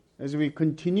As we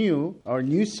continue our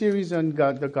new series on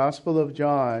the Gospel of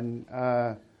John,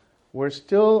 we're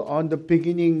still on the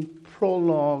beginning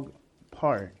prologue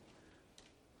part.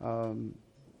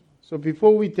 So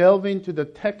before we delve into the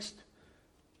text,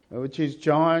 which is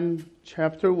John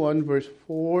chapter 1, verse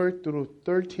 4 through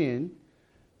 13,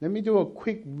 let me do a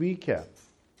quick recap.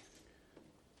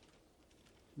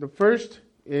 The first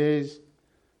is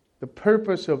the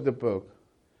purpose of the book.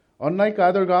 Unlike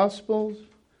other Gospels,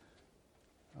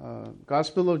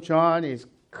 Gospel of John is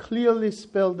clearly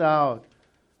spelled out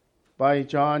by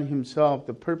John himself.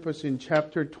 The purpose in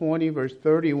chapter 20, verse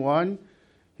 31,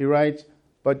 he writes,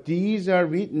 "But these are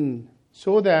written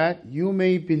so that you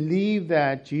may believe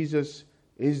that Jesus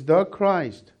is the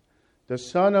Christ, the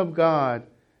Son of God,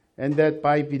 and that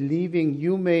by believing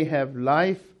you may have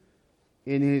life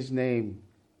in His name."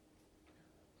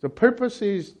 The purpose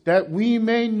is that we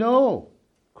may know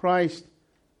Christ,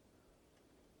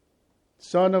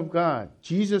 Son of God.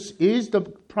 Jesus is the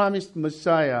promised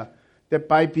Messiah, that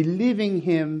by believing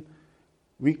Him,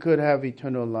 we could have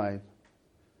eternal life.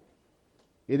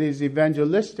 It is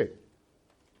evangelistic.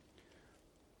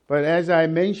 But as I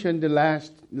mentioned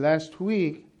last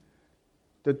week,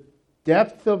 the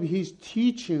depth of His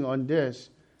teaching on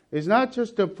this is not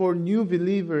just for new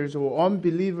believers or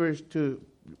unbelievers to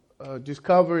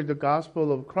discover the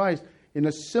gospel of Christ in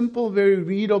a simple, very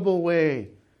readable way,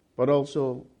 but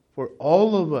also for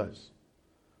all of us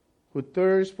who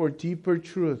thirst for deeper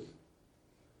truth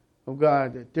of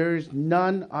God, that there is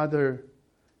none other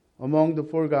among the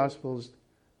four Gospels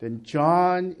than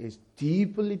John is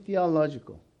deeply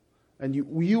theological. And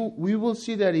we will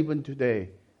see that even today,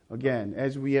 again,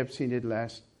 as we have seen it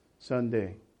last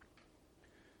Sunday.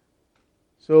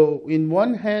 So, in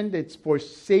one hand, it's for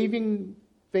saving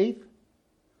faith,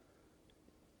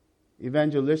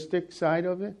 evangelistic side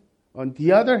of it. On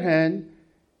the other hand,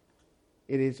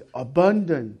 it is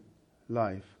abundant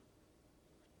life.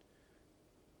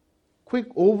 Quick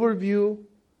overview,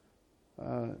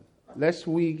 lest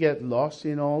we get lost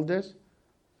in all this.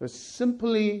 So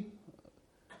simply,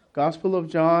 Gospel of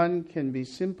John can be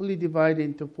simply divided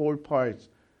into four parts.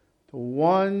 The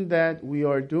one that we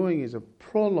are doing is a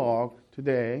prologue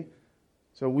today.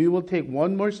 So we will take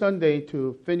one more Sunday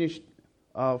to finish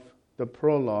off the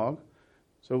prologue.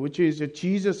 So which is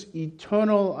Jesus'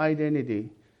 eternal identity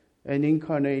and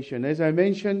incarnation. As I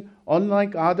mentioned,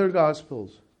 unlike other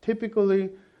Gospels, typically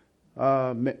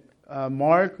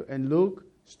Mark and Luke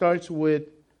starts with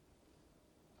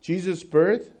Jesus'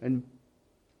 birth and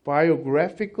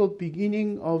biographical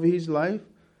beginning of His life.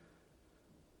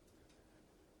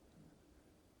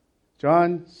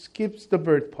 John skips the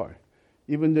birth part,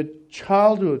 even the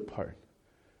childhood part.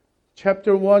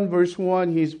 Chapter 1, verse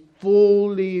 1, He's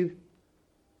fully,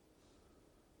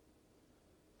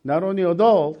 not only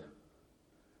adult,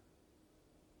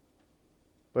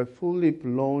 but fully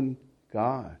blown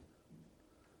God.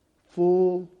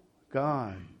 Full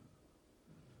God.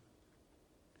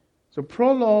 So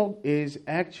prologue is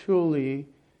actually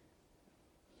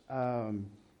kind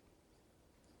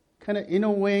of in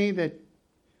a way that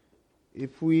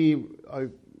if we are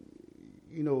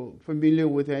familiar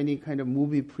with any kind of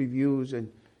movie previews,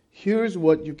 and here's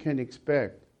what you can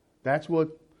expect. That's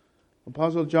what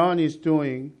Apostle John is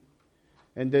doing.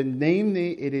 And then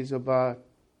namely, it is about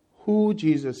who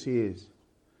Jesus is.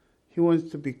 He wants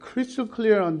to be crystal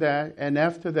clear on that. And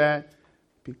after that,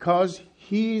 because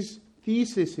his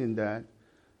thesis in that,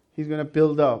 he's going to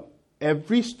build up.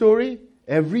 Every story,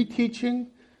 every teaching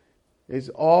is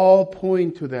all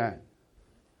point to that.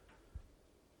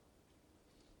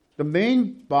 The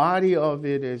main body of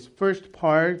it is first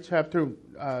part, chapter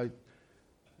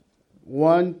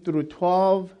 1 through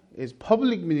 12 is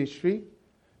public ministry.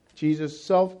 Jesus'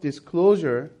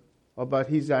 self-disclosure about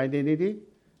His identity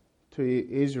to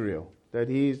Israel, that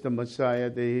He is the Messiah,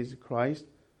 that He is Christ.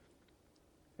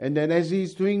 And then as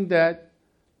He's doing that,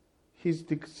 He's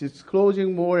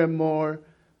disclosing more and more.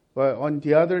 But on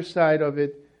the other side of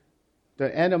it,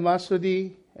 the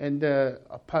animosity and the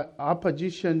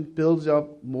opposition builds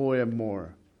up more and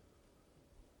more.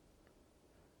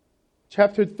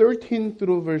 Chapter 13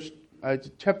 through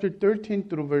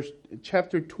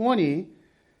chapter 20,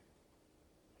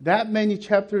 that many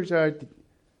chapters are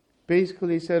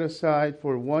basically set aside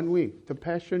for 1 week, the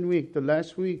Passion Week, the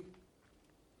last week.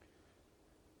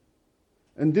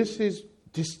 And this is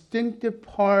distinctive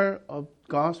part of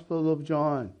Gospel of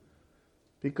John,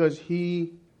 because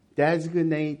he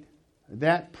designates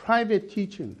that private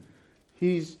teaching.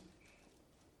 He's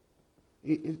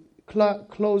behind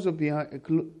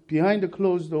the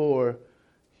closed door.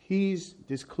 His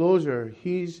disclosure,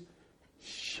 His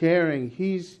sharing,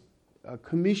 His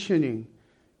commissioning,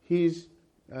 his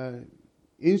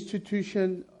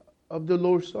institution of the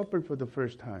Lord's Supper for the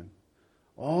first time.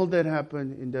 All that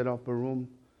happened in that upper room,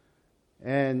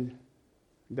 and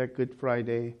that Good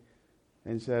Friday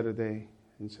and Saturday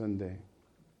and Sunday.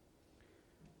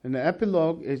 And the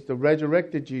epilogue is the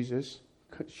resurrected Jesus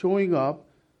showing up,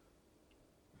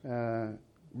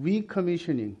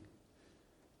 recommissioning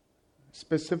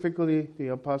specifically the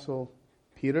Apostle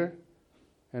Peter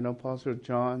and Apostle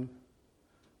John.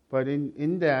 But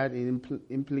in that,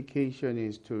 implication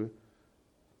is to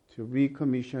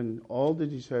recommission all the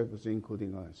disciples,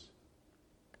 including us.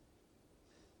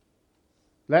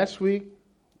 Last week,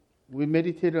 we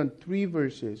meditated on 3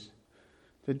 verses.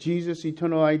 The Jesus'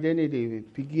 eternal identity.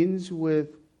 It begins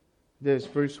with this,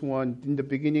 verse 1. In the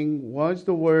beginning was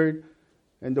the Word,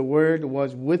 and the Word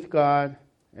was with God,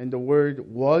 and the Word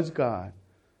was God.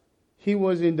 He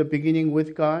was in the beginning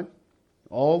with God.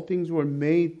 All things were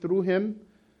made through Him,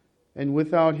 and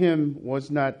without Him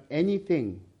was not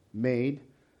anything made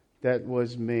that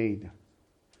was made.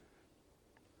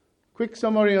 Quick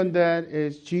summary on that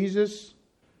is Jesus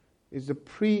is the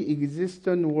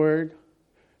pre-existent Word.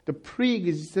 The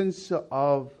pre-existence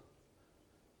of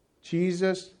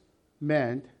Jesus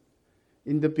meant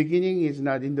in the beginning is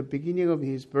not in the beginning of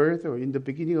His birth or in the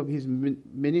beginning of His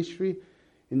ministry.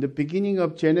 In the beginning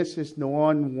of Genesis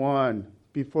 1:1,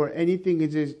 before anything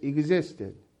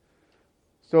existed.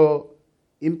 So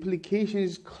implication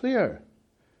is clear.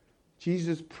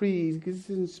 Jesus'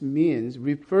 pre-existence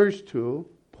refers to,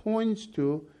 points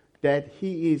to that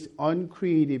He is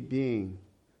uncreated being.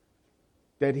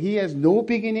 That He has no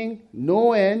beginning,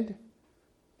 no end,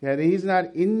 that He's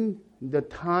not in the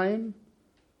time.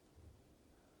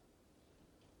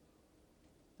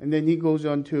 And then He goes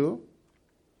on to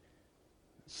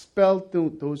spell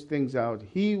those things out.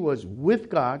 He was with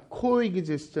God,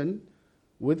 coexistent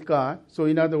with God. So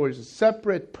in other words, a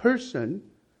separate person,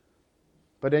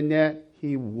 but in that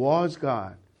He was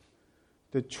God.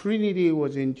 The Trinity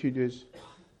was introduced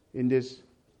in this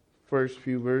first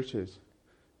few verses.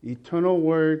 Eternal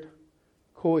Word,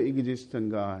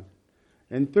 coexistent God.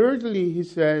 And thirdly, he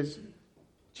says,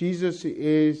 Jesus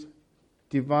is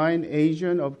divine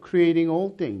agent of creating all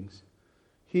things.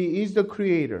 He is the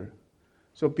creator.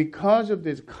 So because of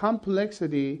this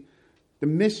complexity, the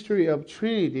mystery of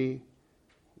Trinity,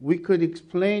 we could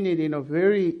explain it in a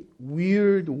very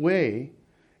weird way.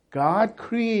 God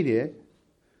created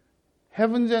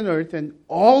heavens and earth and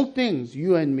all things,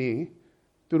 you and me,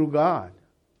 through God.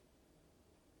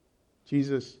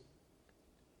 Jesus,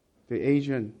 the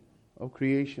agent of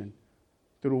creation,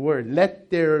 through the Word. Let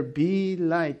there be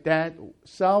light. That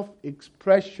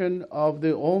self-expression of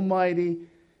the Almighty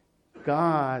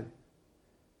God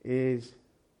is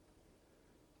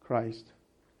Christ.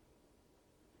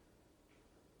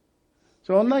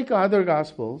 So unlike other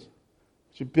Gospels,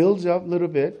 which builds up a little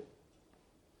bit,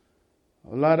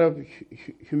 a lot of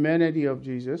humanity of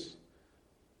Jesus,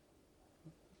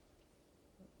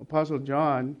 Apostle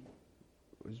John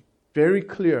was very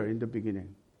clear in the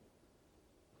beginning.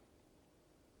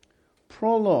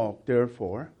 Prologue,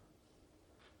 therefore,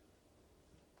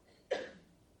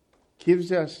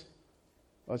 gives us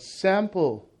a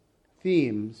sample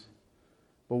themes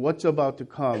for what's about to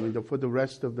come for the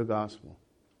rest of the gospel.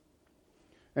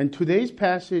 And today's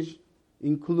passage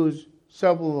includes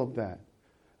several of that.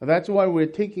 That's why we're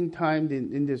taking time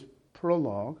in this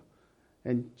prologue.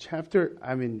 And chapter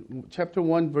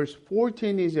 1, verse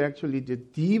 14 is actually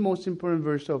the most important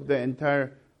verse of the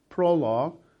entire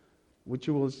prologue, which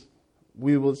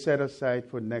we will set aside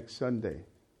for next Sunday.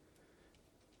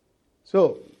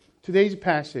 So, today's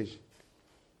passage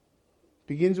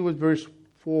begins with verse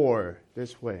 4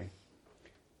 this way.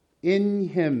 In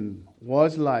Him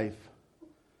was life,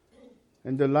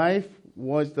 and the life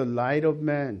was the light of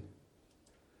man.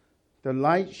 The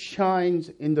light shines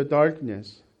in the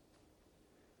darkness,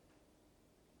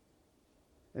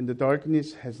 and the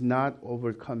darkness has not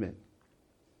overcome it.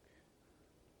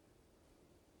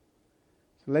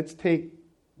 So let's take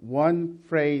one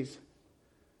phrase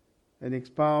and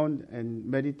expound and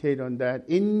meditate on that.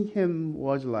 In Him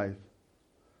was life.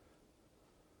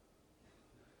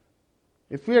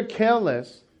 If we are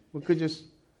careless, we could just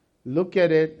look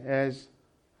at it as,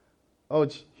 oh,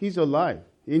 He's alive.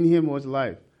 In Him was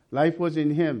life. Life was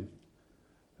in Him.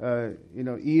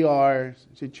 ER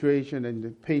situation and the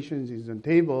patient is on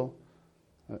table.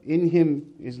 In Him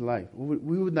is life.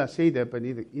 We would not say that, but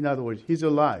in other words, He's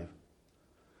alive.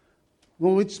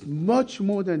 Well, it's much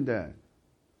more than that.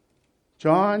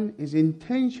 John is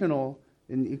intentional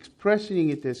in expressing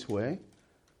it this way.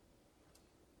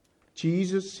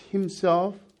 Jesus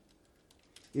Himself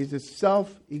is a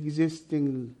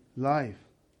self-existing life.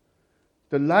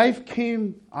 The life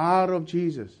came out of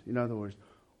Jesus, in other words.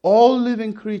 All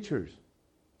living creatures.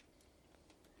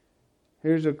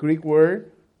 Here's a Greek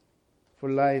word for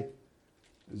life.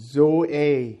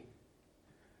 Zoe.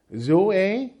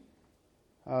 Zoe,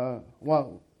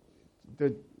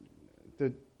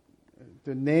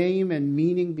 the name and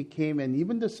meaning became, and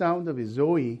even the sound of it,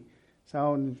 Zoe,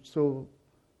 sound so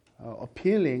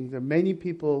appealing that many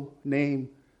people name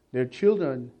their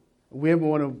children. We have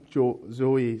one of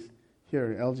Zoe's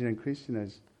here, Elgin and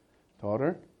Christina's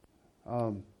daughter.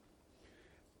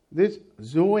 This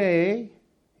Zoe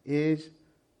is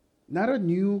not a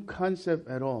new concept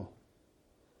at all,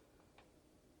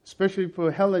 especially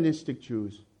for Hellenistic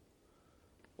Jews,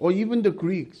 or even the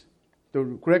Greeks, the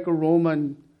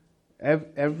Greco-Roman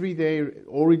everyday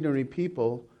ordinary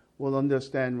people will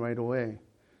understand right away.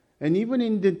 And even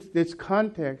in this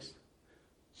context,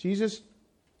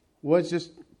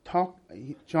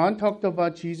 John talked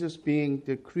about Jesus being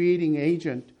the creating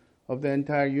agent of the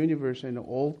entire universe and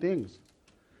all things.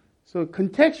 So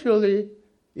contextually,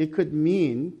 it could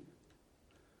mean,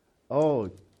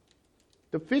 the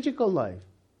physical life.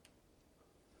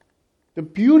 The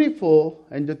beautiful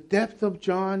and the depth of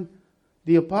John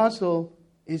the Apostle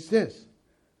is this.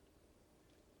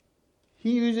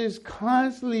 He uses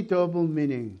constantly double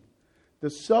meaning. The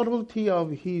subtlety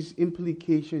of his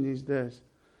implication is this.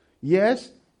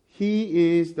 Yes,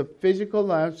 he is the physical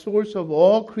life, source of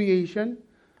all creation,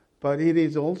 but it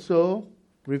is also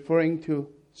referring to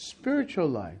spiritual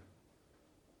life.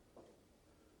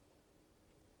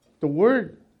 The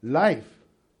word life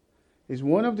is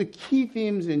one of the key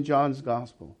themes in John's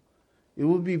Gospel. It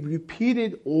will be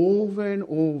repeated over and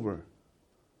over.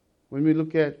 When we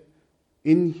look at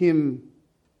in him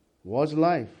was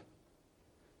life,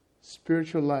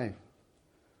 spiritual life.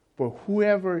 For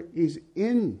whoever is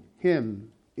in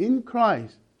him, in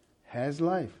Christ, has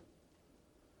life.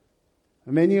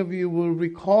 Many of you will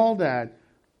recall that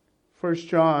 1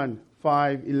 John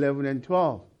 5, 11 and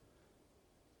 12.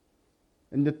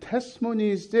 And the testimony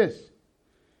is this.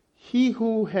 He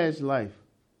who has life.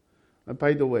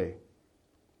 By the way,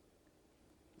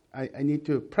 I need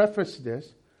to preface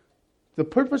this. The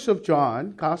purpose of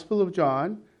John, Gospel of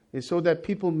John, is so that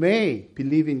people may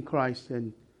believe in Christ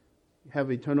and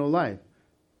have eternal life.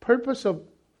 Purpose of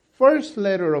first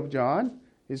letter of John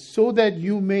is so that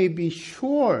you may be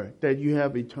sure that you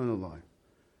have eternal life.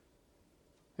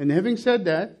 And having said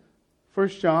that, 1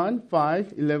 John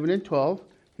 5, 11 and 12,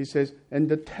 he says, and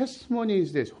the testimony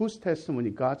is this. Whose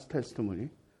testimony? God's testimony.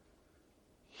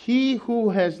 He who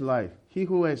has life, he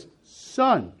who has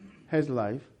Son has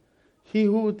life. He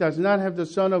who does not have the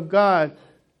Son of God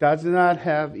does not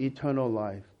have eternal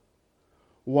life.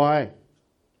 Why?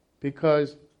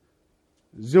 Because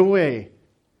Zoe,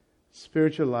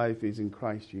 spiritual life, is in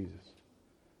Christ Jesus.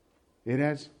 It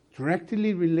has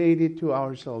directly related to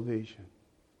our salvation.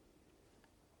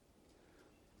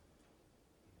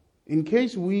 In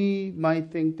case we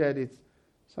might think that it's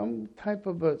some type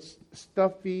of a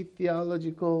stuffy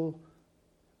theological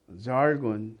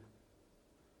jargon,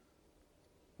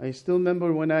 I still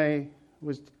remember when I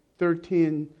was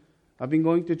 13, I've been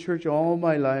going to church all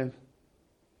my life,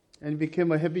 and it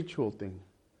became a habitual thing.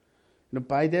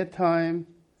 By that time,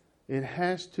 it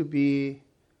has to be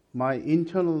my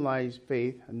internalized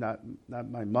faith, not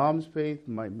my mom's faith,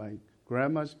 my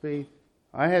grandma's faith.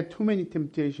 I had too many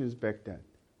temptations back then.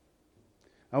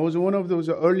 I was one of those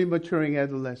early maturing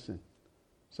adolescents.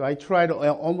 So I tried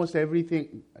almost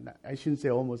everything. I shouldn't say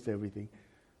almost everything.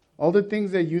 All the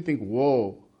things that you think,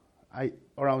 whoa,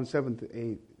 around seventh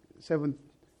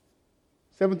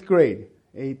grade,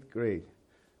 8th grade.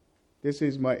 This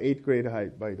is my 8th grade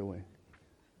height, by the way.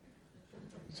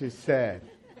 Which is sad.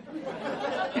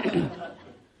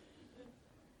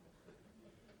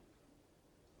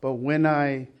 But when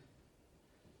I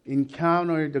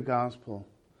encountered the gospel,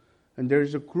 and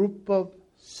there's a group of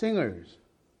singers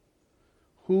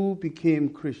who became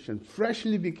Christian,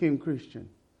 freshly became Christian.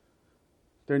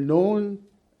 They're known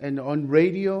and on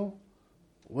radio,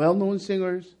 well-known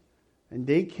singers, and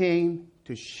they came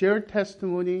to share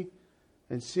testimony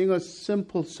and sing a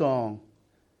simple song.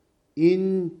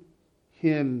 In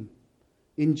Him,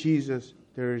 in Jesus,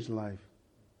 there is life.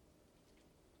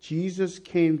 Jesus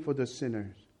came for the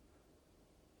sinners.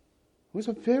 It was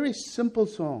a very simple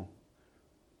song.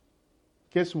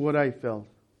 Guess what I felt?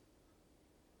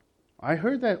 I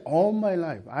heard that all my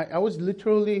life. I was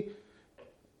literally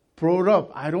brought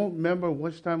up. I don't remember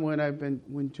which time when I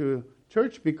went to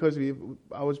church because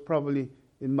I was probably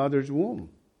in mother's womb.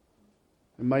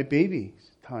 In my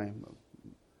baby's time.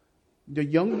 The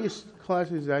youngest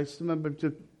classes I still remember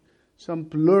some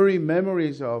blurry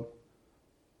memories of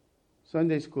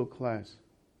Sunday school class.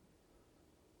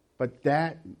 But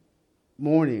that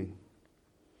morning,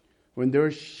 when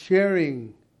they're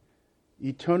sharing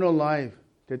eternal life,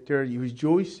 that they're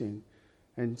rejoicing,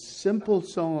 and simple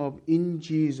song of "In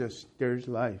Jesus There's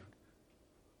Life,"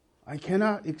 I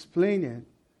cannot explain it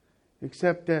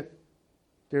except that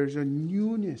there's a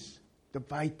newness, the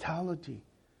vitality,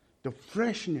 the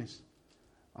freshness.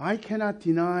 I cannot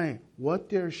deny what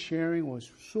they're sharing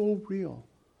was so real.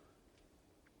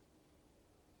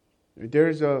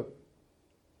 There's a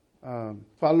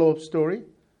follow-up story,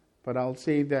 but I'll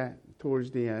say that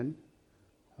towards the end.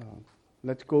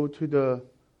 Let's go to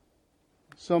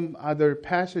some other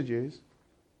passages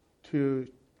to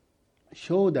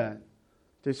show that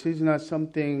this is not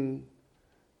something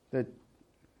that,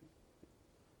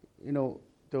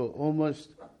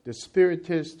 the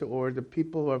spiritists or the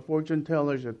people who are fortune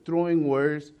tellers are throwing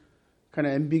words, kind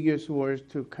of ambiguous words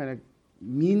to kind of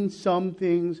mean some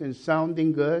things and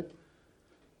sounding good.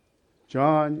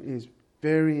 John is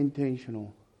very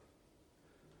intentional.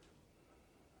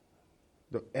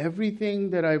 Everything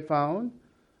that I found,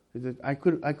 I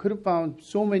could have found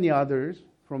so many others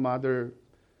from other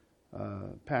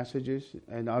passages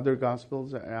and other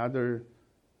Gospels and other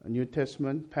New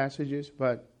Testament passages,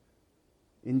 but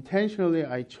intentionally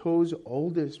I chose all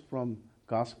this from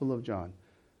Gospel of John.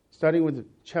 Starting with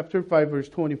chapter 5, verse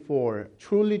 24.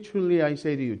 Truly, truly, I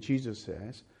say to you, Jesus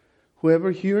says,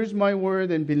 whoever hears my word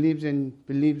and believes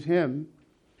him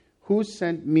who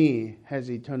sent me has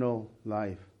eternal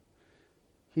life.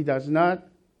 He does not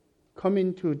come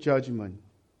into judgment,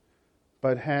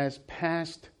 but has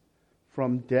passed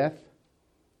from death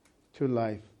to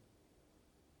life.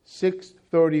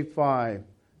 6:35,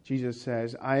 Jesus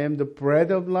says, I am the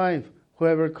bread of life.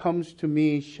 Whoever comes to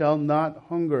me shall not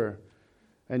hunger,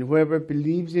 and whoever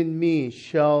believes in me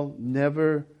shall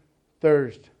never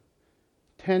thirst.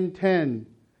 10:10,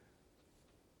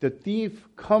 the thief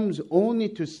comes only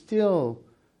to steal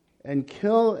and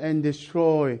kill and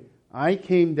destroy. I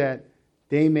came that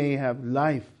they may have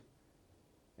life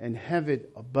and have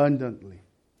it abundantly.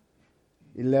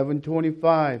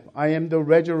 11:25, I am the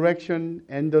resurrection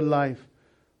and the life.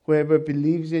 Whoever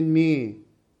believes in me,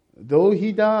 though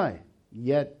he die,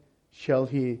 yet shall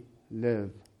he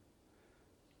live.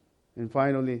 And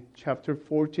finally, chapter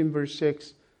 14, verse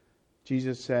 6,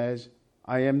 Jesus says,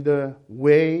 I am the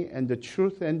way and the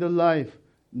truth and the life.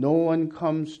 No one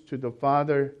comes to the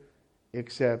Father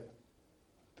except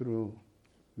through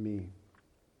me.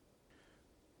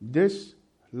 This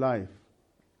life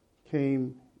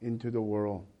came into the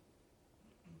world.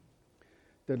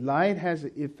 The light has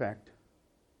an effect.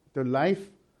 The life,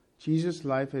 Jesus'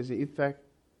 life has an effect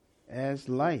as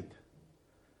light.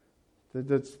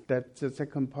 That's the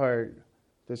second part.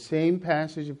 The same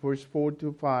passage, verse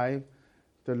 4-5,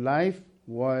 the life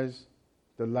was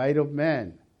the light of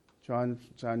man.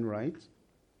 John writes,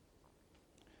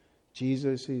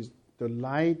 Jesus is the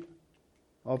light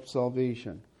of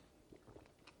salvation.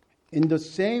 In the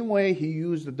same way he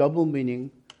used the double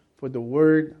meaning for the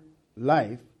word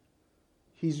life,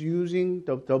 he's using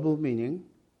the double meaning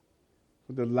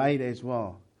for the light as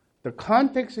well. The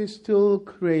context is still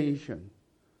creation.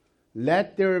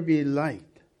 Let there be light.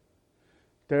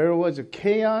 There was a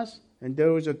chaos and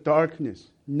there was a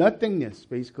darkness. Nothingness,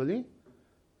 basically.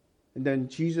 And then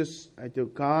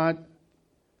God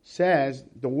says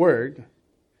the word,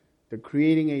 the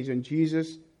creating agent,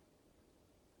 Jesus,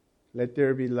 let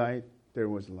there be light, there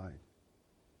was light.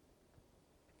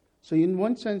 So in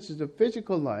one sense, it's a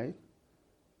physical light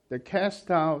that casts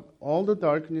out all the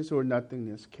darkness or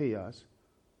nothingness, chaos.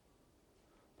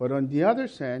 But on the other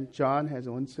hand, John has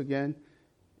once again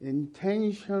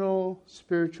intentional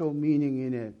spiritual meaning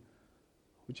in it,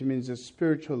 which means a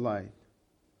spiritual light.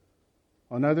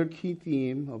 Another key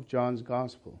theme of John's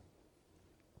gospel.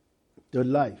 The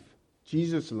life,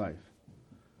 Jesus' life,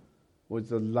 was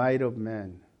the light of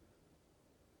man.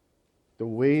 The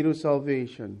way to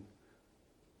salvation.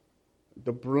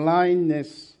 The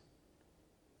blindness,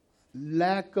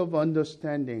 lack of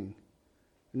understanding.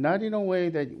 Not in a way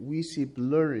that we see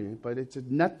blurry, but it's a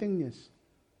nothingness.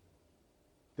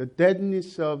 The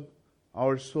deadness of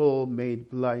our soul made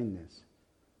blindness.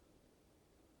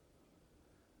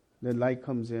 The light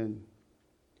comes in,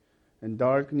 and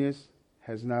darkness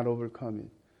has not overcome it.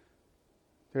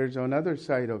 There's another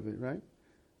side of it, right?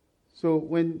 So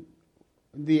when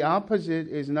the opposite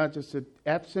is not just an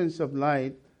absence of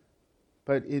light,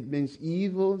 but it means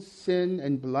evil, sin,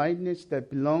 and blindness that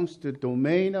belongs to the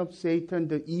domain of Satan,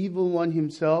 the evil one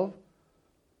himself.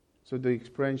 So the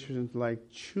expression is like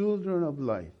children of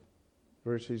light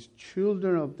versus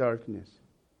children of darkness.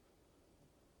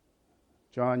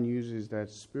 John uses that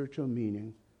spiritual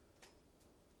meaning.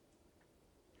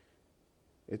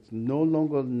 It's no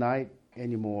longer night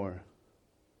anymore.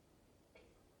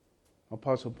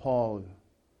 Apostle Paul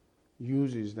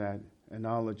uses that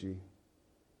analogy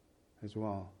as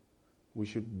well. We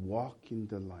should walk in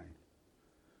the light.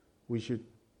 We should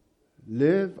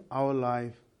live our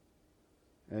life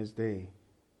as they.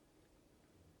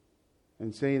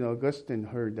 And St. Augustine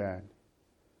heard that.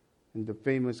 And the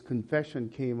famous confession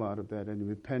came out of that, and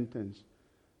repentance.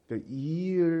 The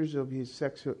years of his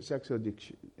sex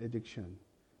addiction,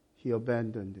 he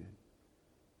abandoned it.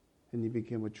 And he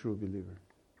became a true believer.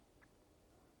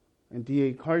 And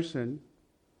D.A. Carson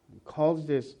calls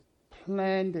this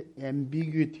planned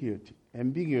ambiguity.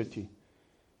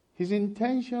 He's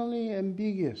intentionally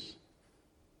ambiguous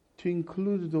to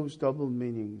include those double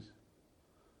meanings.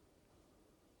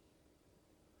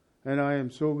 And I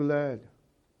am so glad.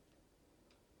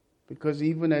 Because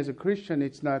even as a Christian,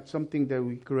 it's not something that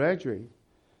we graduate.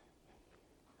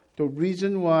 The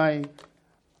reason why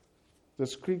the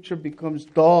scripture becomes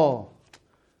dull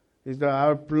is that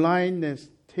our blindness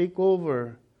take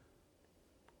over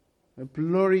and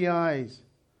blurry eyes.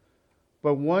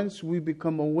 But once we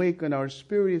become awakened, our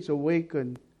spirit is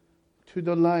awakened to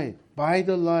the light, by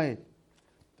the light,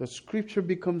 the scripture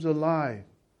becomes alive.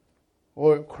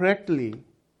 Or correctly,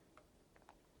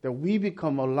 that we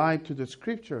become alive to the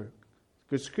scripture.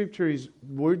 Because scripture is,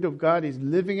 word of God is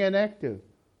living and active.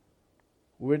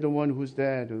 We're the one who's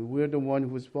dead, and we're the one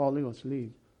who's falling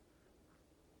asleep.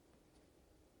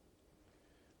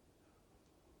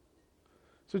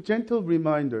 So gentle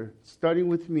reminder, starting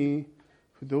with me,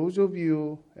 for those of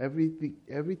you,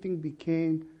 everything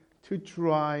became too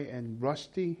dry and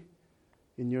rusty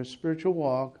in your spiritual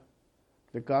walk.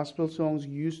 The gospel songs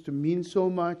used to mean so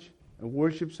much, and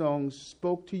worship songs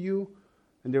spoke to you,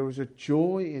 and there was a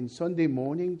joy in Sunday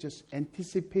morning just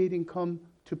anticipating come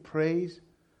to praise,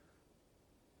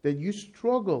 that you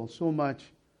struggle so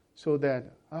much so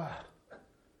that,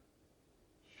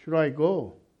 should I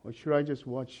go? Or should I just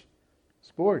watch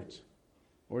sports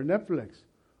or Netflix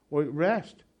or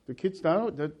rest? The kids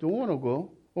don't want to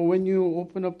go. Or when you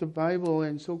open up the Bible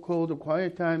and so-called a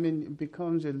quiet time, and it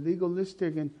becomes a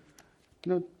legalistic, and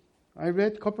I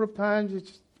read a couple of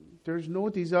times, there's no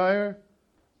desire.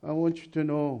 I want you to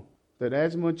know that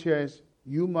as much as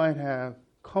you might have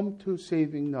come to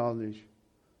saving knowledge,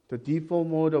 the default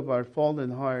mode of our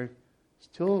fallen heart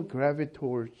still gravitates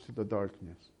towards the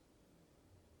darkness.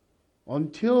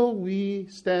 Until we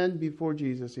stand before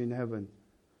Jesus in heaven,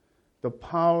 the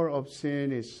power of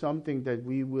sin is something that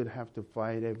we would have to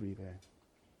fight every day.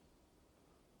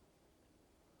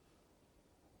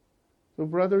 So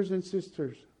brothers and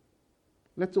sisters,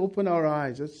 let's open our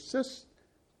eyes. It's just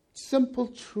simple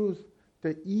truth.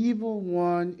 The evil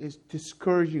one is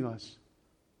discouraging us.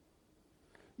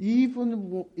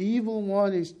 Evil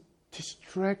one is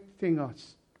distracting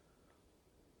us.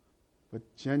 But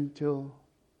gentle,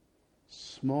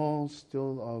 small,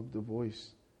 still of the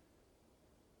voice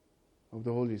of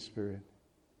the Holy Spirit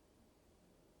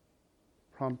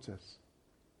prompts us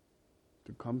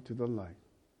to come to the light,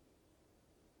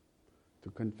 to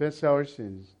confess our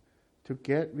sins, to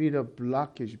get rid of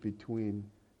blockage between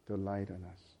the light and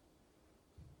us,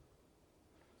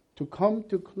 to come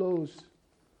too close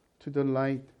to the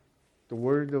light, the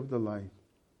word of the light.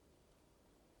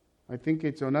 I think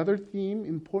it's another theme,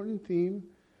 important theme,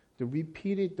 to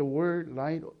repeat it, the word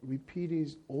light, repeat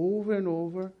it over and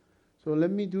over. So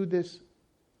let me do this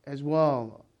as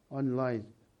well on light.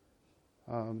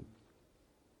 John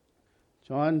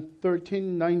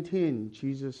 13:19,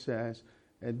 Jesus says,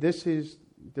 and this is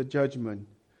the judgment.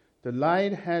 The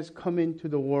light has come into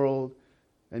the world,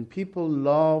 and people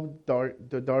love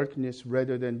the darkness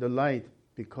rather than the light,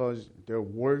 because their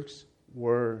works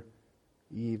were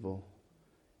evil.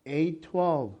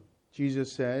 8:12,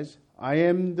 Jesus says, I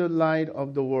am the light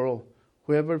of the world.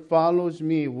 Whoever follows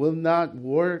me will not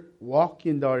walk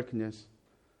in darkness,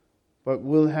 but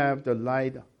will have the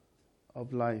light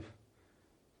of life.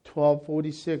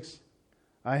 12:46,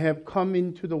 I have come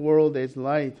into the world as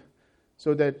light,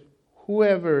 so that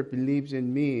whoever believes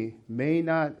in me may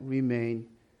not remain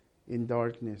in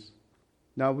darkness.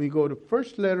 Now we go to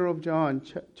first letter of John,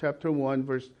 chapter 1,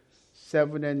 verse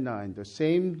 7 and 9. The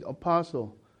same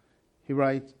apostle, he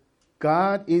writes,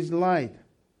 God is light,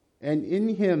 and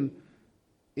in him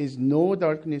is no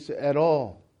darkness at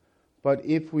all. But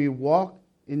if we walk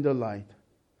in the light,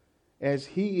 as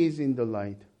he is in the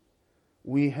light,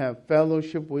 we have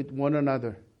fellowship with one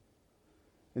another.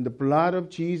 And the blood of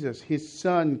Jesus, his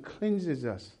Son, cleanses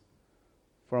us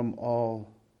from all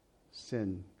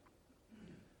sin.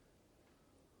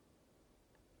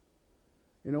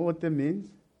 You know what that means?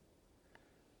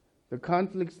 The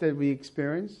conflicts that we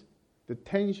experience, the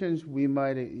tensions we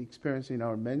might experience in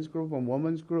our men's group and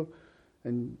women's group,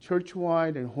 and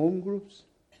church-wide and home groups,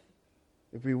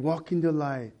 if we walk in the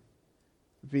light,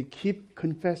 if we keep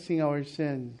confessing our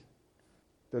sins,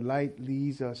 the light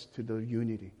leads us to the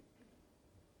unity.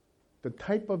 The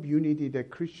type of unity that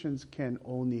Christians can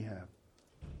only have.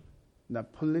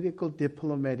 Not political,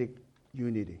 diplomatic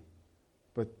unity,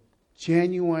 but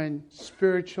genuine,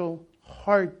 spiritual,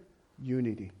 heart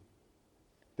unity.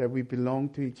 That we belong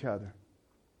to each other.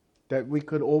 That we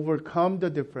could overcome the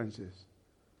differences.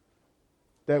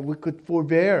 That we could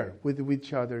forbear with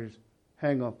each other's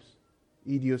hang-ups,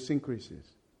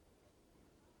 idiosyncrasies.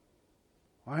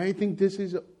 I think this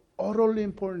is utterly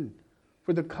important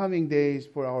for the coming days,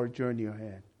 for our journey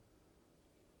ahead.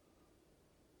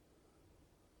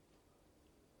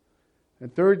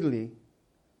 And thirdly,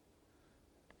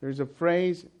 there's a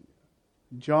phrase,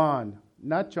 John,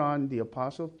 not John the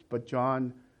Apostle, but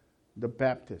John the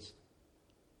Baptist,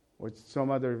 or some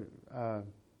other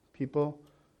people,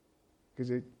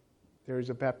 because there is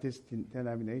a Baptist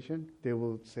denomination, they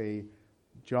will say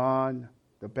John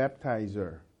the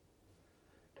Baptizer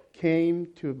came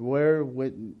to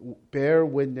bear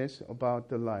witness about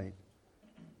the light.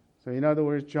 So in other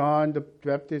words, John the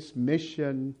Baptist's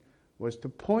mission was to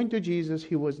point to Jesus.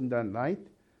 He wasn't the light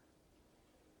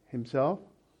himself,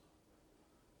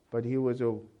 but he was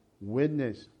a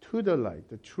witness to the light,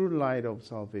 the true light of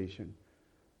salvation.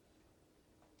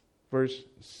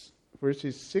 Verses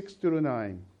 6 through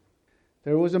 9.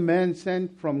 There was a man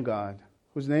sent from God,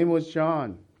 whose name was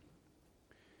John.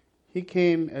 He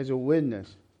came as a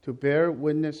witness to bear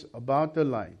witness about the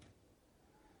light,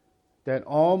 that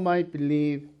all might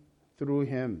believe through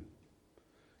him.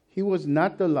 He was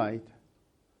not the light,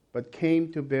 but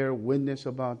came to bear witness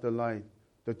about the light.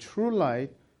 The true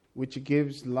light, which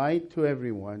gives light to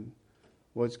everyone,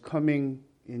 was coming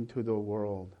into the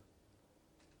world.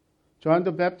 John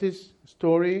the Baptist's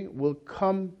story will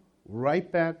come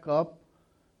right back up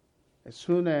as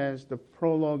soon as the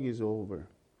prologue is over.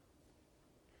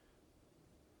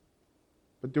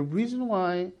 But the reason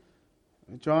why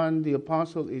John the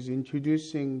Apostle is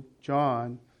introducing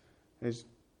John is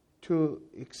to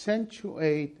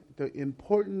accentuate the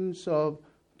importance of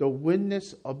the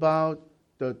witness about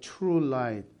the true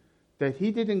light. That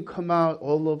he didn't come out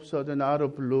all of a sudden out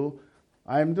of blue.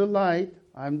 I'm the light.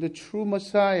 I'm the true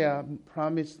Messiah,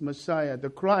 promised Messiah, the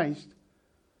Christ.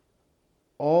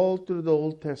 All through the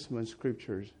Old Testament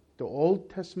scriptures, the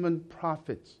Old Testament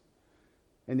prophets.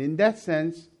 And in that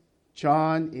sense,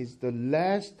 John is the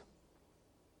last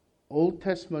Old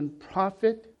Testament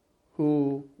prophet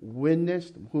who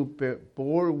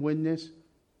bore witness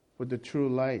for the true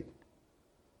light.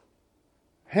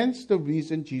 Hence the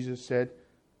reason Jesus said,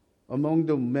 among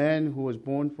the men who was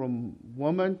born from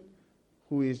woman,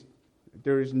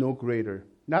 there is no greater.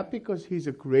 Not because he's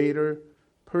a greater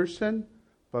person,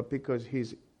 but because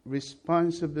his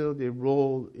responsibility,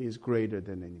 role is greater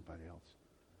than anybody else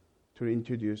to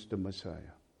introduce the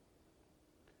Messiah.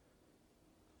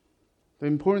 The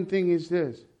important thing is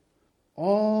this.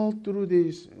 All through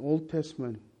this Old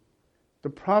Testament, the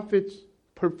prophets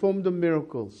performed the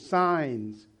miracles,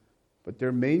 signs, but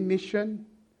their main mission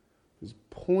is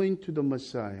point to the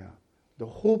Messiah, the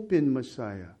hope in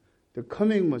Messiah, the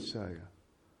coming Messiah.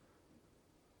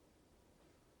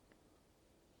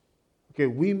 Okay,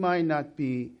 we might not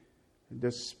be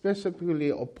the specifically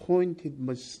appointed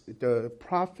the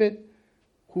prophet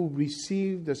who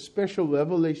received the special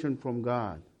revelation from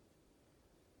God.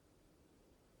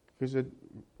 Because the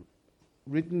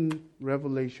written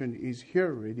revelation is here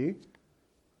already.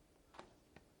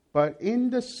 But in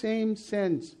the same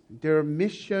sense, their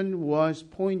mission was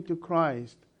point to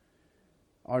Christ.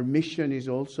 Our mission is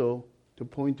also to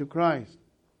point to Christ.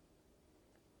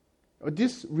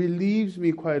 This relieves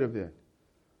me quite a bit.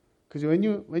 Because when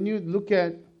you look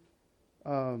at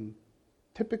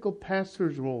typical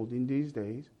pastor's role in these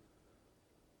days,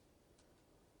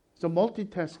 it's a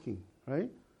multitasking, right?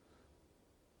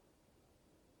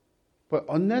 But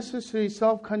unnecessary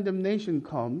self-condemnation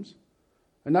comes,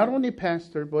 and not only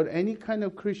pastor, but any kind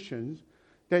of Christians,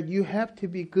 that you have to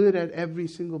be good at every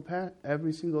single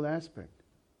aspect.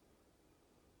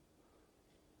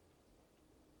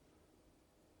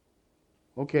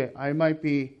 Okay, I might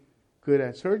be good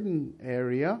at certain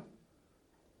area,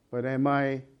 but am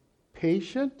I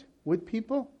patient with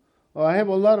people? Oh, I have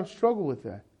a lot of struggle with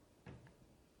that.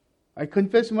 I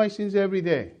confess my sins every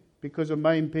day because of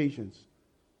my impatience.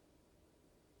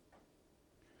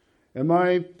 Am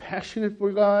I passionate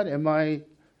for God? Am I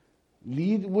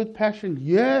lead with passion?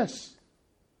 Yes.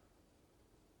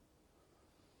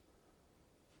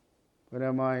 But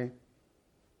am I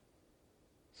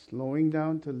slowing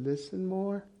down to listen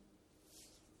more?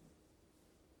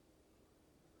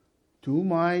 Do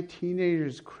my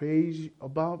teenagers crazy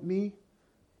about me?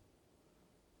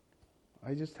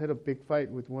 I just had a big fight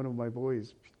with one of my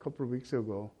boys a couple of weeks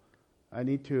ago. I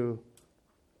need to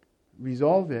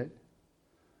resolve it.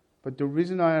 But the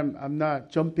reason I'm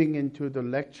not jumping into the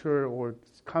lecture or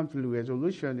conflict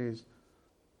resolution is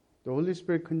the Holy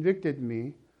Spirit convicted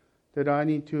me that I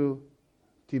need to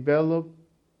develop,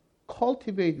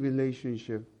 cultivate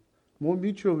relationship, more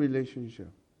mutual relationship,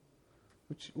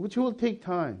 which will take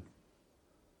time.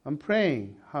 I'm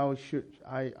praying how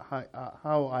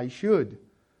I should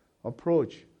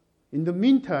approach. In the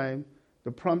meantime,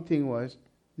 the prompting was,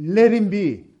 let him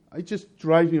be. It just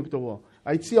drives me up the wall.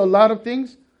 I see a lot of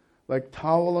things, like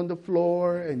towel on the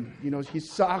floor and, his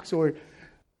socks, or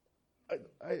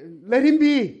let him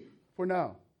be for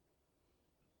now.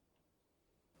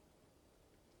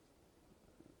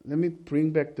 Let me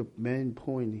bring back the main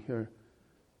point here.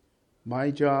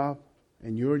 My job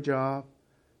and your job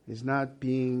is not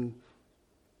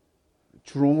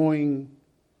drawing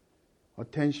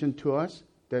attention to us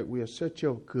that we are such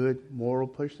a good moral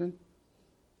person,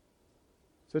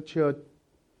 such a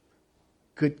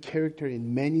good character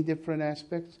in many different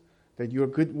aspects, that you're a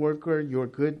good worker, you're a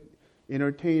good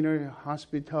entertainer,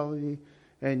 hospitality,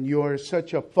 and you're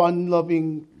such a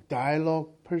fun-loving dialogue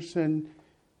person,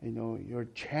 you're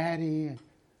chatty,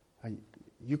 and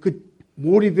you could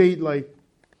motivate like,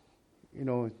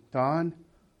 Don,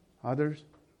 others.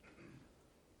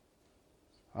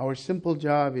 Our simple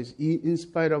job is, in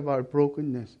spite of our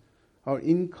brokenness, our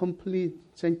incomplete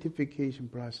sanctification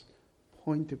process,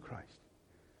 point to Christ,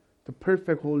 the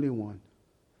perfect Holy One,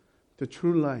 the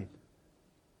true light.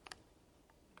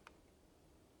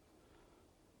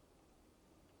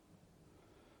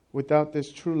 Without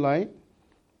this true light,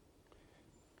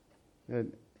 that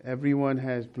everyone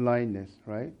has blindness,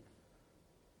 right?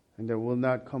 And that will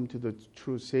not come to the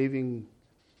true saving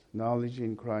knowledge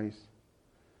in Christ.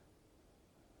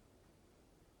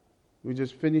 We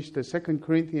just finished the 2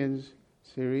 Corinthians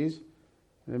series.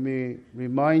 Let me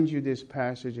remind you this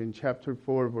passage in chapter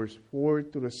 4, verse 4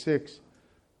 through 6.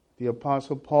 The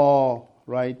Apostle Paul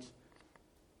writes,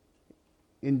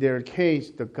 in their case,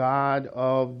 the God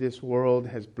of this world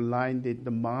has blinded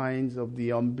the minds of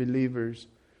the unbelievers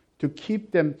to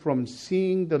keep them from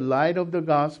seeing the light of the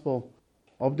gospel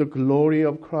of the glory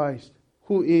of Christ,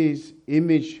 who is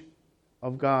image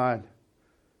of God.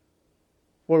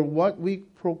 For what we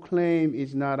proclaim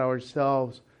is not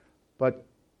ourselves, but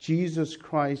Jesus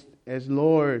Christ as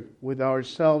Lord, with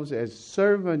ourselves as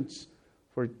servants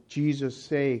for Jesus'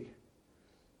 sake.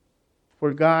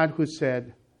 For God, who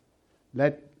said,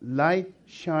 let light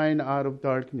shine out of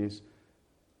darkness,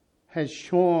 has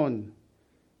shone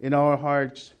in our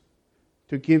hearts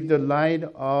to give the light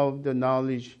of the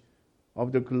knowledge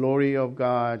of the glory of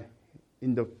God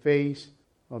in the face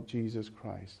of Jesus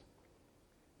Christ.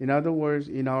 In other words,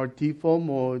 in our default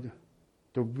mode,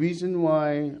 the reason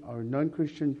why our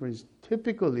non-Christian friends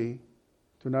typically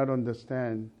do not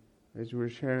understand, as we're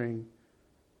sharing,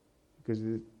 because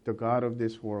the God of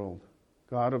this world,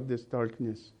 God of this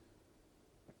darkness,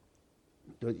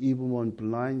 the evil one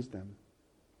blinds them.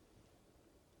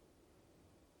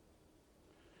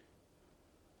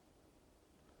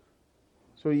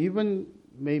 So even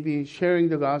maybe sharing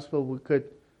the gospel, we could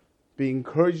be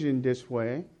encouraged in this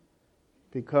way,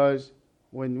 because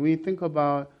when we think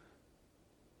about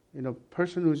a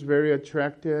person who's very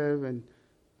attractive and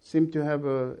seem to have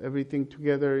everything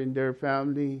together in their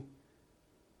family,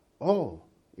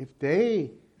 if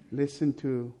they listen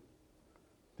to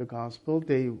the gospel,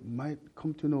 they might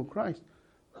come to know Christ.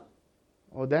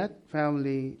 Or that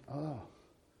family,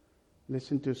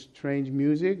 listen to strange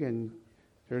music and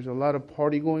there's a lot of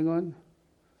party going on.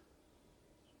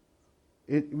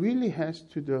 It really has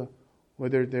to do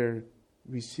whether they're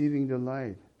receiving the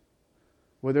light,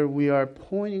 whether we are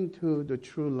pointing to the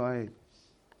true light.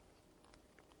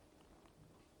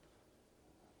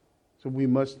 So we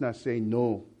must not say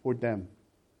no for them.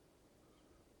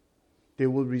 They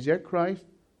will reject Christ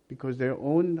because their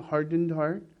own hardened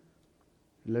heart.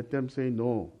 Let them say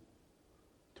no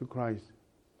to Christ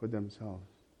for themselves.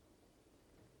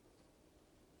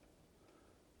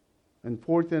 And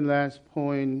fourth and last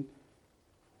point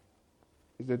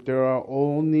is that there are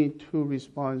only two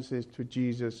responses to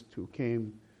Jesus who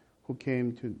came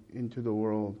into the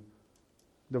world.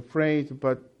 The phrase,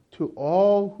 but to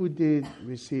all who did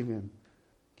receive him,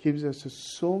 gives us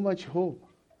so much hope.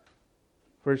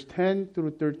 Verse 10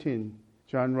 through 13,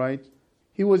 John writes,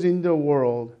 he was in the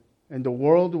world, and the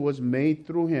world was made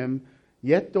through him,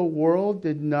 yet the world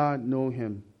did not know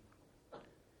him.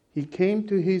 He came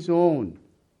to his own,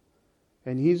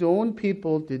 and his own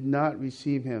people did not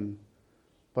receive him.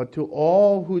 But to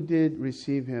all who did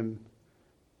receive him,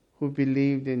 who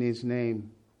believed in his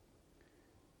name,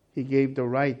 he gave the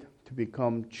right to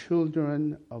become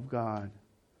children of God,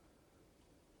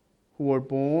 who were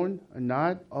born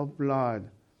not of blood,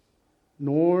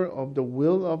 nor of the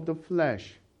will of the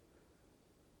flesh,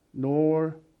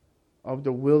 nor of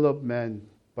the will of man,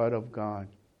 but of God.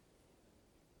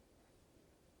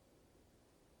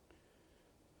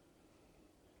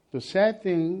 The sad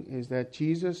thing is that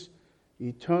Jesus,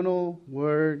 eternal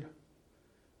Word,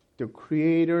 the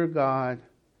Creator God,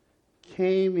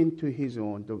 came into his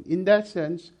own. In that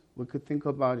sense, we could think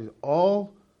about it,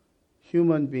 all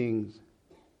human beings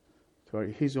are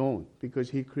his own, because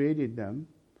he created them.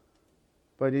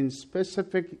 But in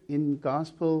specific, in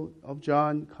Gospel of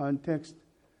John context,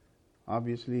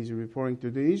 obviously he's referring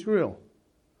to the Israel,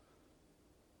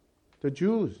 the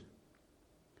Jews,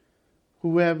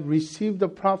 who have received the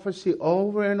prophecy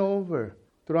over and over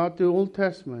throughout the Old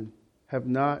Testament, have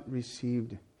not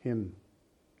received him,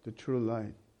 the true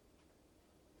light.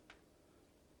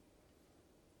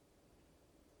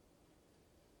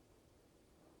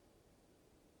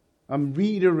 I'm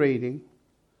reiterating,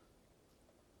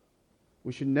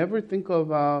 we should never think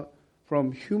about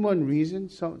from human reason,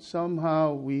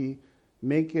 somehow we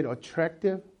make it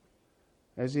attractive,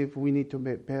 as if we need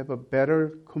to have a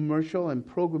better commercial and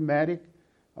programmatic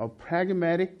or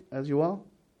pragmatic as well.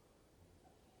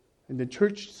 And the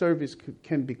church service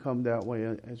can become that way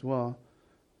as well.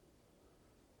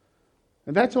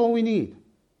 And that's all we need.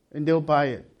 And they'll buy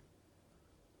it.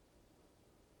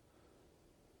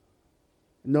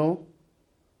 No.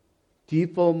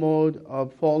 Default mode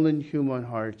of fallen human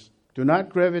hearts. Do not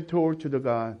gravitate to the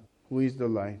God who is the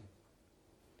light,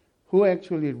 who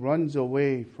actually runs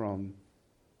away from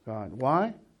God.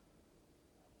 Why?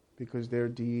 Because their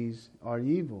deeds are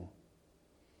evil.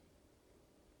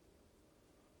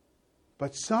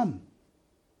 But some,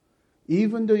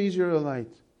 even the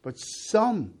Israelites, but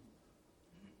some,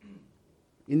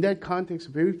 in that context,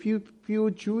 very few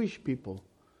Jewish people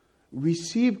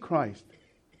received Christ.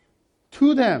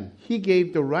 To them, he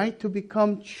gave the right to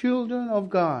become children of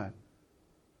God,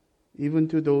 even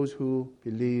to those who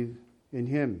believe in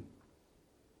him.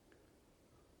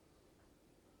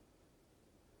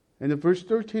 And the verse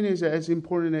 13 is as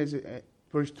important as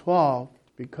verse 12,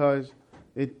 because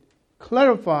it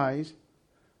clarifies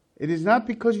it is not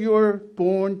because you're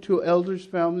born to elders'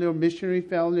 family or missionary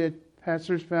family,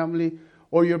 pastor's family,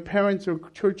 or your parents are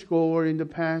churchgoer in the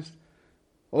past.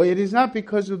 Or it is not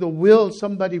because of the will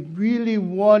somebody really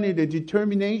wanted, the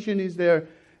determination is there.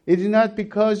 It is not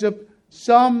because of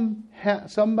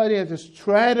somebody has a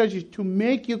strategy to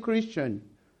make you Christian.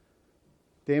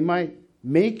 They might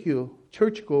make you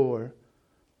churchgoer,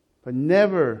 but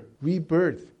never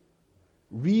rebirth,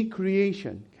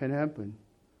 recreation can happen.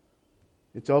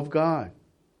 It's of God.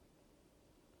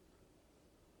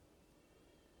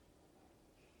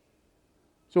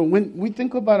 So when we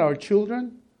think about our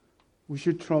children, we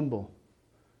should tremble.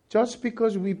 Just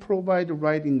because we provide the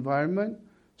right environment,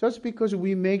 just because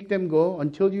we make them go,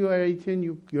 until you are 18,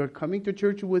 you are coming to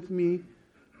church with me,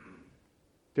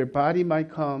 their body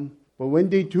might come. But when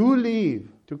they do leave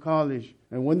to college,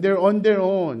 and when they're on their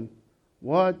own,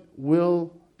 what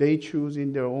will they choose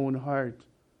in their own heart?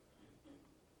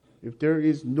 If there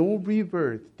is no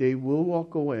rebirth, they will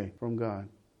walk away from God.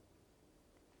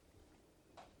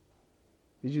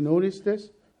 Did you notice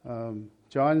this?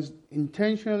 John's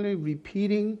intentionally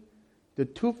repeating the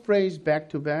two phrases back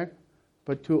to back,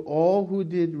 but to all who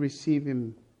did receive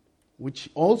him, which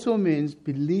also means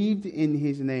believed in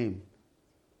his name.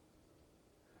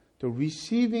 So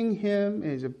receiving him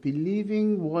is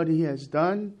believing what he has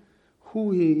done,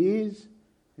 who he is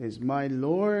as my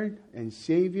Lord and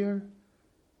Savior.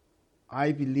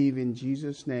 I believe in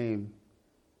Jesus' name.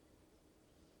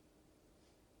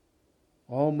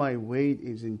 All my weight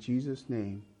is in Jesus'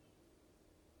 name.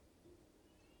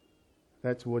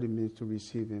 That's what it means to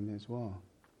receive him as well.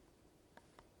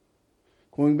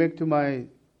 Going back to my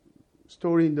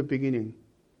story in the beginning.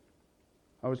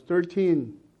 I was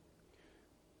 13.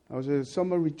 I was at a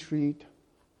summer retreat.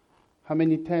 How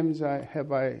many times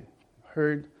have I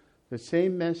heard the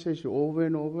same message over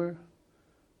and over?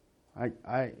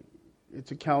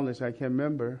 It's a countless, I can't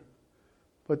remember.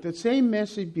 But the same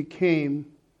message became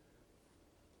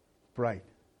bright.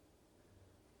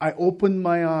 I opened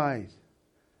my eyes.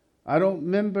 I don't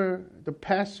remember the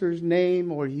pastor's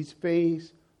name or his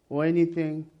face or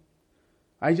anything.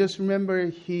 I just remember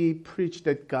he preached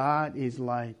that God is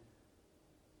light.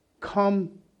 Come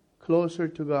closer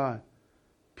to God.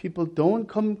 People don't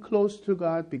come close to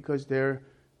God because their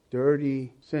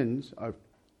dirty sins are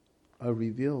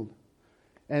revealed.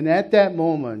 And at that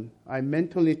moment, I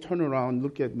mentally turn around,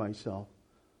 look at myself.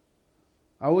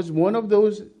 I was one of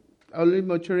those early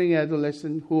maturing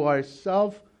adolescents who are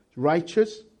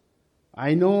self-righteous.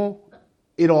 I know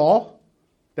it all,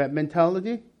 that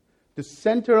mentality. The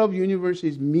center of the universe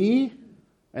is me,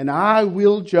 and I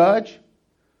will judge.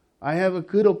 I have a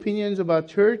good opinions about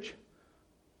church,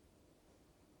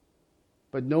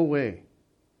 but no way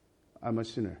I'm a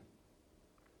sinner.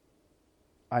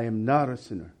 I am not a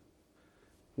sinner.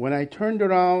 When I turned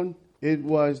around, it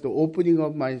was the opening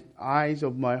of my eyes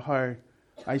of my heart.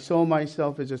 I saw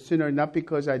myself as a sinner, not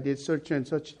because I did such and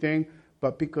such thing,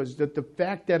 but because the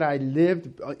fact that I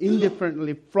lived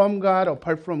indifferently from God,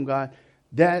 apart from God,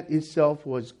 that itself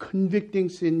was convicting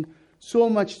sin, so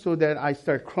much so that I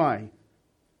started crying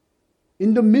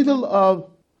in the middle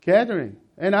of gathering.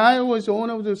 And I was one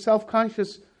of the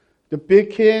self-conscious, the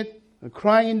big kid,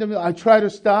 crying in the middle. I tried to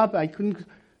stop. I couldn't.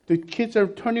 The kids are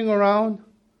turning around.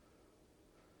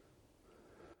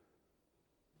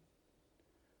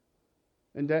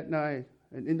 And that night,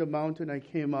 and in the mountain I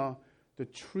came out, the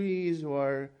trees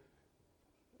were,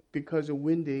 because of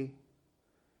windy,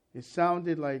 it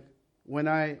sounded like when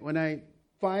I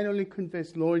finally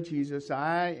confessed, Lord Jesus,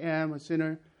 I am a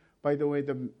sinner. By the way,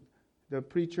 the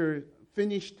preacher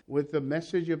finished with the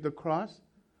message of the cross,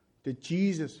 that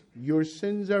Jesus, your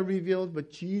sins are revealed, but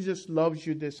Jesus loves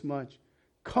you this much.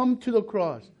 Come to the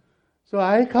cross. So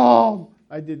I come.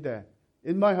 I did that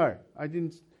in my heart. I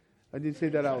didn't say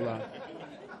that out loud.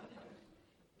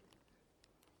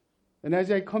 And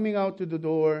as I coming out to the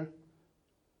door,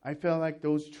 I felt like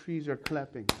those trees are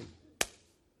clapping.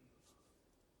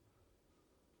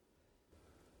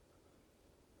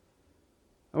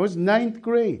 I was 9th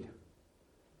grade.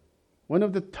 One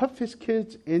of the toughest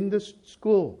kids in the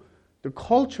school. The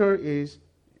culture is,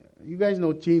 you guys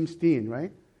know James Dean,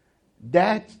 right?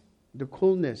 That's the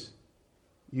coolness.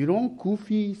 You don't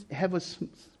have a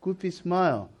goofy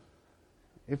smile.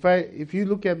 If you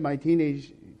look at my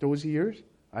teenage, those years,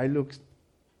 I look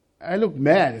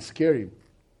mad and scary,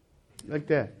 like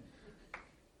that.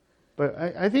 But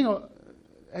I think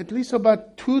at least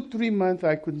about 2-3 months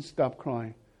I couldn't stop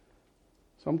crying.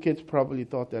 Some kids probably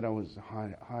thought that I was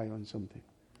high on something.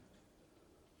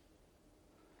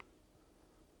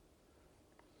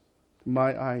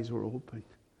 My eyes were opened.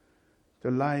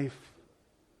 The life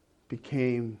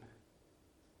became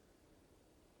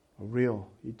a real,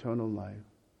 eternal life.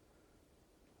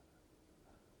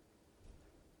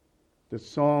 The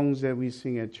songs that we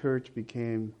sing at church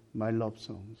became my love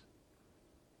songs.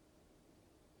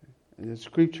 And the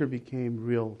scripture became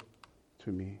real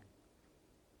to me.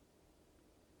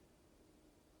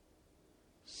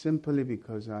 Simply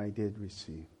because I did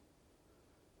receive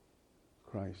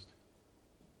Christ.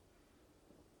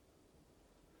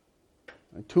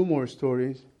 And 2 more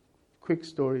stories, quick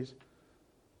stories.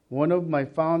 One of my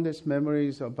fondest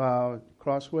memories about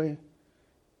Crossway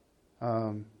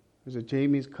was that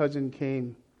Jamie's cousin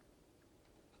came,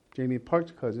 Jamie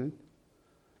Park's cousin.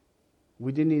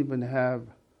 We didn't even have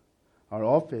our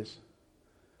office.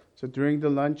 So during the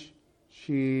lunch,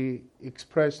 she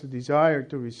expressed a desire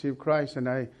to receive Christ, and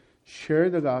I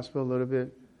shared the gospel a little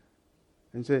bit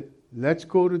and said, let's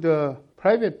go to the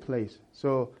private place.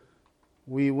 So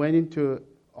we went into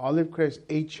Olive Crest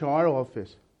HR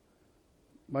office.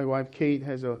 My wife Kate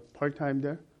has a part-time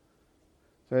there.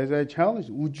 So as I challenged,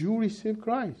 would you receive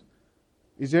Christ?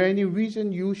 Is there any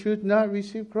reason you should not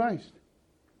receive Christ?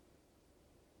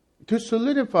 To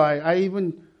solidify,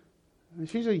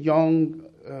 she's a young,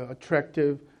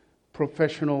 attractive,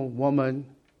 professional woman.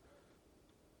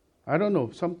 I don't know,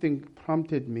 something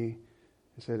prompted me.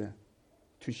 I said,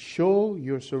 to show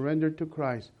your surrender to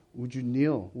Christ, would you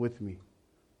kneel with me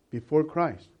before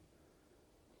Christ?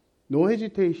 No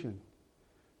hesitation.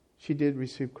 She did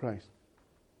receive Christ.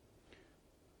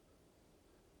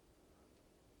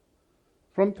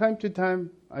 From time to time,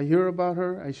 I hear about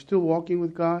her. I'm still walking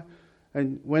with God.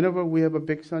 And whenever we have a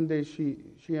big Sunday, she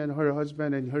and her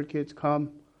husband and her kids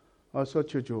come. Oh,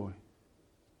 such a joy.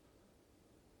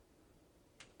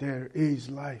 There is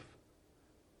life.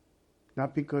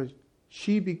 Not because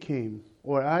she became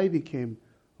or I became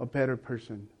a better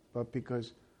person, but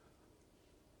because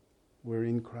we're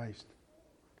in Christ.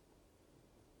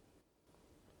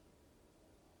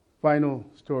 Final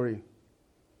story.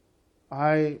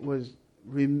 I was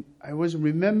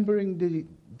remembering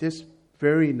this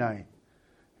very night,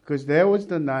 because there was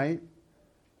the night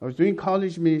I was doing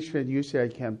college ministry at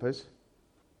UCI campus,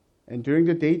 and during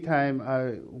the daytime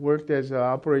I worked as an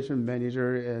operation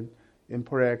manager at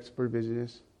import-export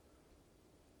business.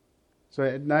 So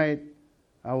at night,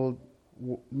 I will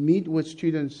meet with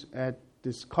students at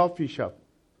this coffee shop.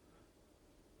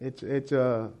 It's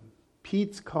a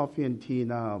Pete's Coffee and Tea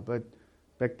now, but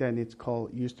back then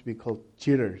used to be called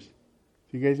Jitters.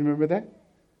 Do you guys remember that?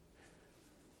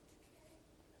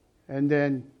 And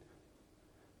then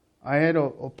I had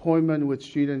an appointment with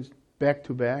students back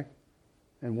to back,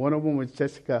 and one of them was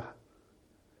Jessica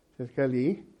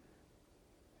Lee,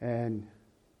 and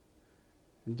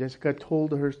Jessica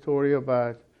told her story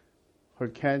about her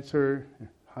cancer,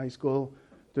 high school.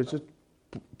 There's just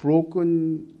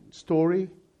broken story,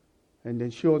 and then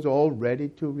she was all ready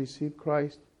to receive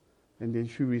Christ, and then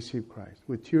she received Christ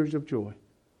with tears of joy.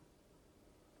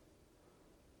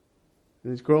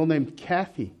 And this girl named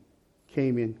Kathy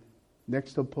came in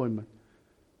next appointment.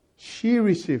 She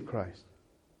received Christ.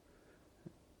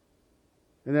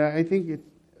 And I think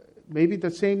maybe the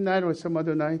same night or some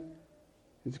other night,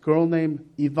 this girl named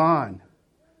Yvonne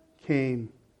came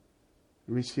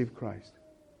and received Christ.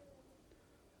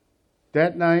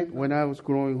 That night when I was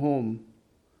going home,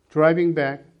 driving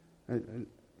back,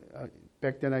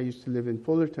 back then I used to live in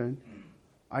Fullerton,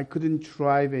 I couldn't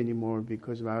drive anymore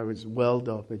because I was welled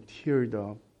up and teared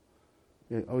up.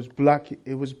 It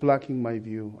was blocking my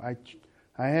view.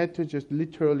 I had to just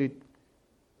literally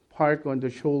park on the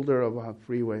shoulder of a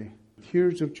freeway.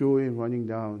 Tears of joy running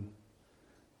down.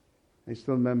 I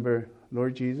still remember,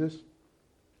 Lord Jesus,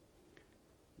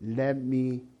 let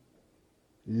me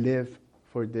live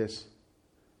for this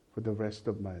for the rest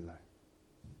of my life.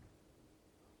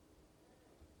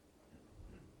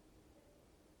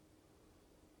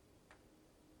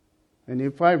 And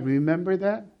if I remember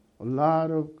that, a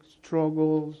lot of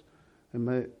struggles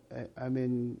and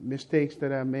mistakes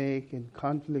that I make and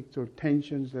conflicts or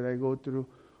tensions that I go through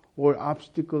or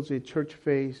obstacles a church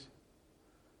face,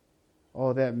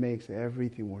 all that makes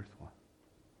everything worthwhile.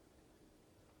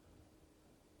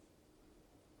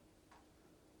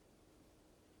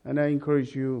 And I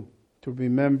encourage you to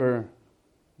remember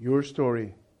your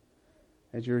story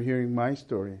as you're hearing my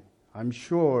story. I'm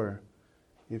sure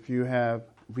if you have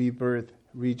rebirth,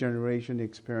 regeneration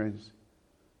experience,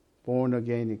 born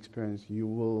again experience, you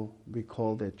will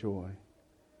recall that joy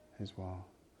as well.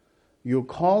 Your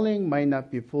calling might not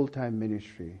be full-time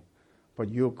ministry, but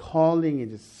your calling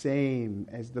is the same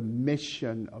as the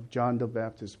mission of John the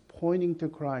Baptist, pointing to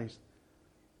Christ.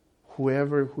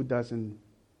 Whoever who doesn't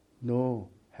know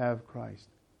have Christ.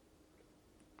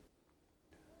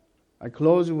 I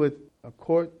close with a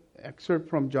quote excerpt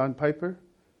from John Piper.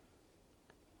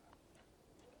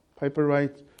 Piper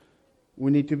writes,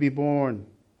 "We need to be born.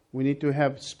 We need to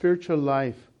have spiritual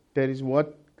life. That is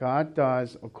what God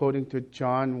does according to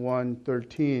John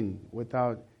 1:13,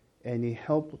 without any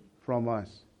help from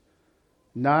us.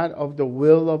 Not of the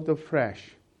will of the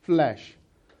flesh,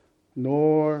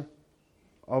 nor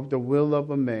of the will of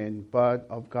a man, but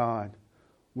of God.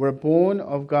 We're born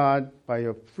of God by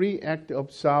a free act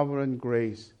of sovereign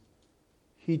grace.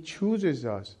 He chooses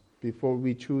us before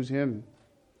we choose Him.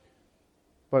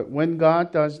 But when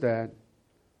God does that,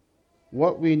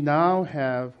 what we now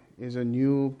have is a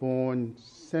newborn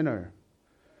sinner.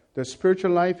 The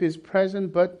spiritual life is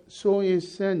present, but so is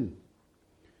sin,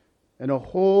 and a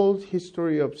whole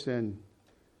history of sin.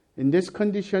 In this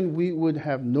condition, we would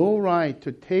have no right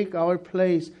to take our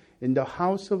place in the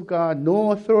house of God,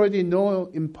 no authority, no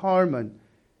empowerment,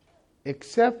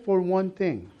 except for one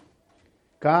thing.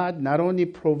 God not only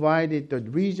provided the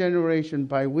regeneration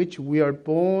by which we are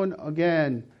born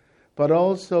again, but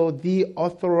also the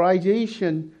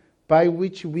authorization by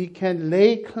which we can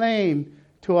lay claim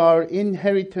to our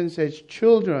inheritance as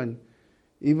children,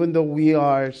 even though we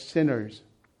are sinners.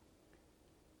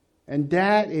 And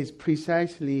that is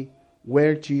precisely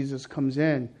where Jesus comes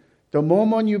in. The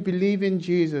moment you believe in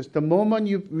Jesus, the moment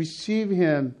you receive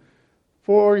Him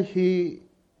for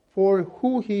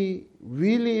who He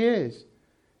really is,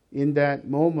 in that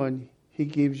moment He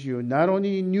gives you not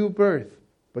only new birth,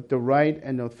 but the right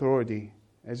and authority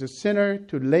as a sinner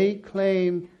to lay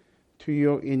claim to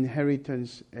your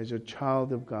inheritance as a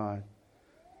child of God,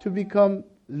 to become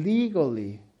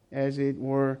legally, as it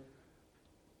were,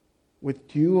 with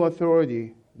due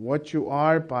authority, what you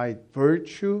are by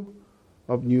virtue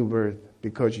of new birth,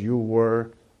 because you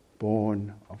were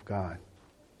born of God.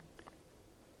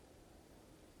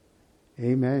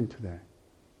 Amen to that.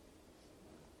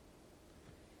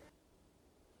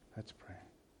 Let's pray.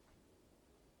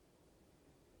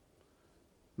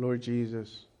 Lord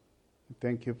Jesus,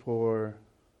 thank you for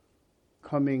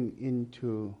coming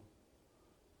into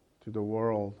the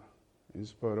world in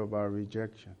spite of our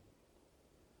rejection.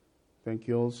 Thank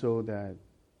you also that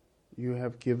You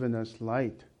have given us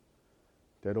light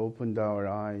that opened our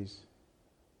eyes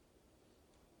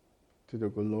to the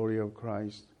glory of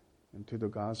Christ and to the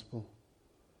gospel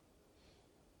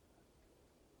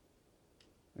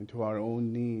and to our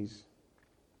own needs.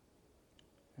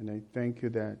 And I thank you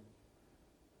that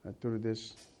through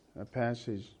this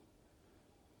passage,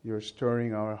 you're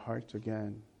stirring our hearts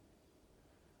again.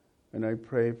 And I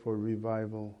pray for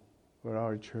revival for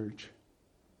our church.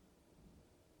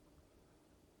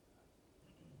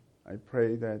 I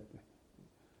pray that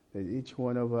each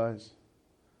one of us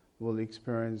will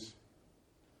experience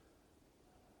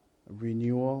a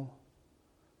renewal,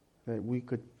 that we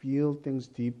could feel things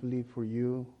deeply for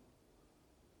you,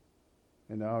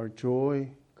 and our joy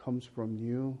comes from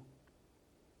you,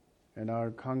 and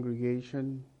our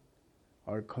congregation,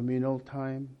 our communal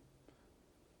time,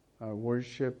 our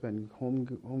worship and home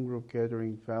group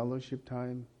gathering fellowship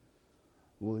time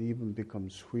will even become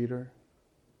sweeter.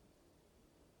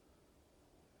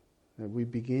 That we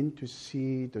begin to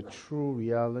see the true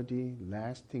reality,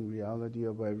 lasting reality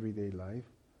of everyday life,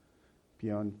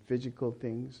 beyond physical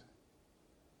things,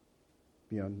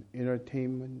 beyond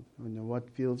entertainment, and what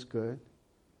feels good.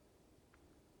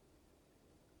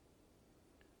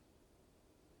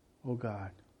 Oh God,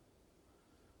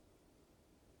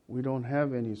 we don't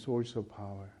have any source of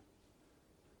power.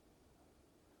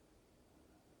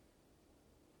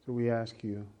 So we ask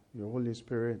you, your Holy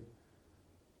Spirit,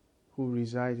 who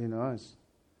reside in us,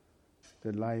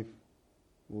 that life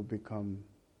will become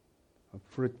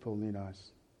fruitful in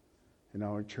us, in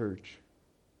our church.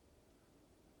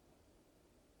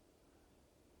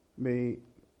 May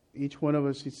each one of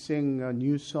us sing a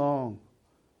new song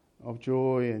of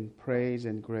joy and praise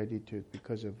and gratitude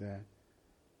because of that.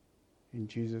 In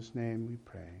Jesus' name we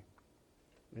pray.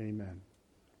 Amen.